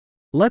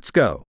Let's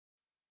go.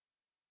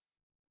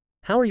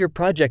 How are your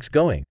projects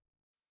going?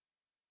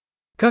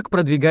 Как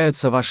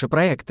продвигаются ваши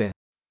проекты?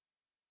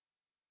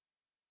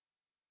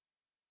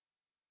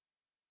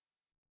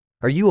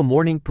 Are you a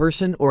morning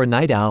person or a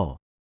night owl?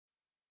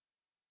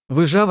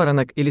 Вы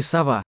жаворонок или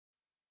сова?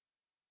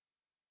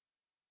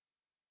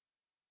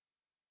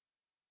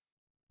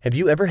 Have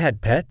you ever had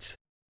pets?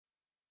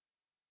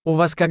 У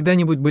вас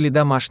когда-нибудь были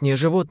домашние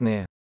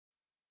животные?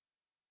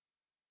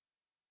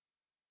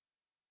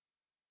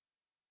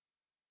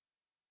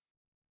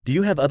 Do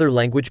you have other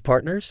language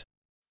partners?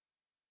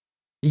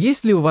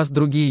 Есть ли у вас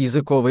другие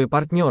языковые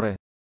партнеры?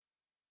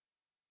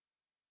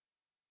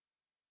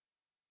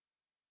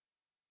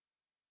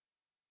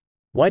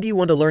 Why do you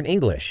want to learn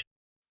English?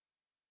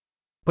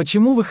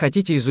 Почему вы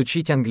хотите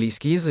изучить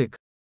английский язык?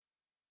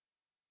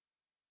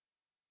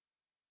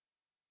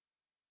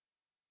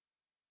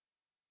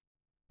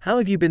 How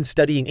have you been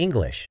studying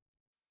English?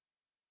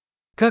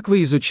 Как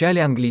вы изучали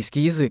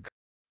английский язык?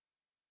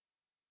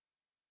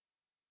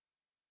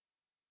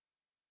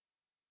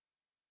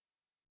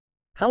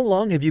 How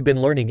long have you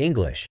been learning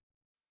English?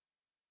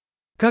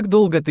 Как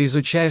долго ты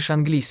изучаешь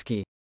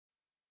английский?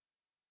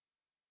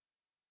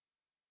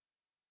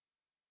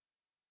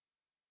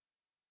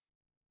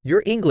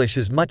 Your English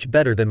is much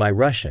better than my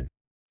Russian.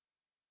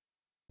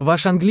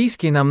 Ваш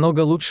английский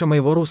намного лучше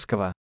моего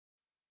русского.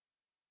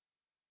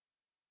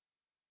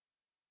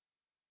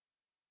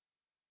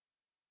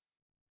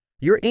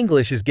 Your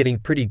English is getting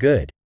pretty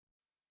good.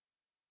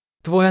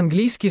 Твой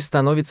английский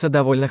становится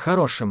довольно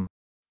хорошим.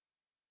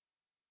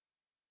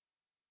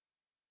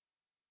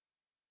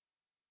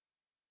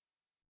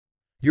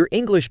 Your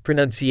English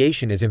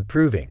pronunciation is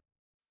improving.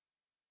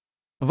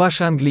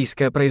 Ваше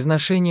английское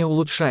произношение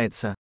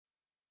улучшается.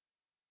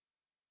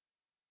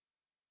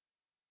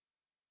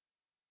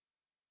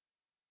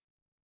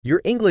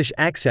 Your English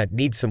accent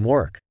needs some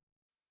work.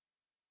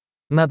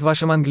 Над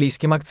вашим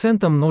английским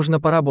акцентом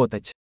нужно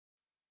поработать.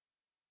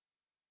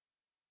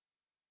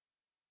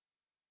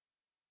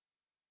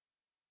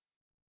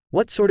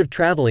 What sort of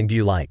traveling do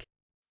you like?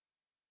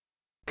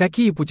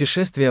 Какие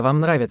путешествия вам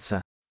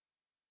нравятся?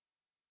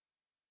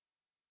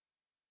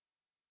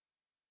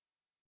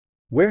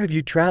 Where have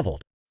you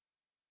traveled?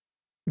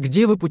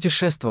 Где вы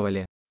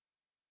путешествовали?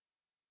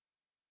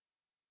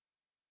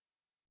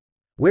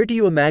 Where do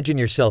you imagine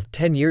yourself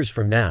 10 years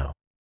from now?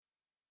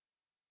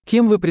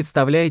 Кем вы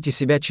представляете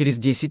себя через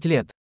 10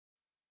 лет?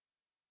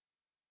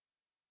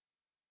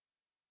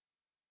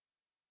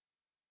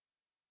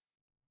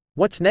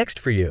 What's next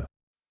for you?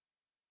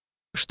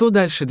 Что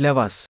дальше для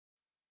вас?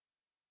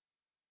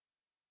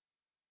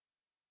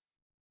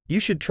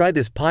 You should try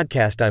this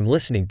podcast I'm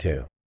listening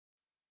to.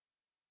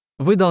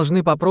 Вы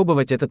должны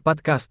попробовать этот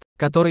подкаст,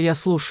 который я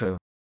слушаю.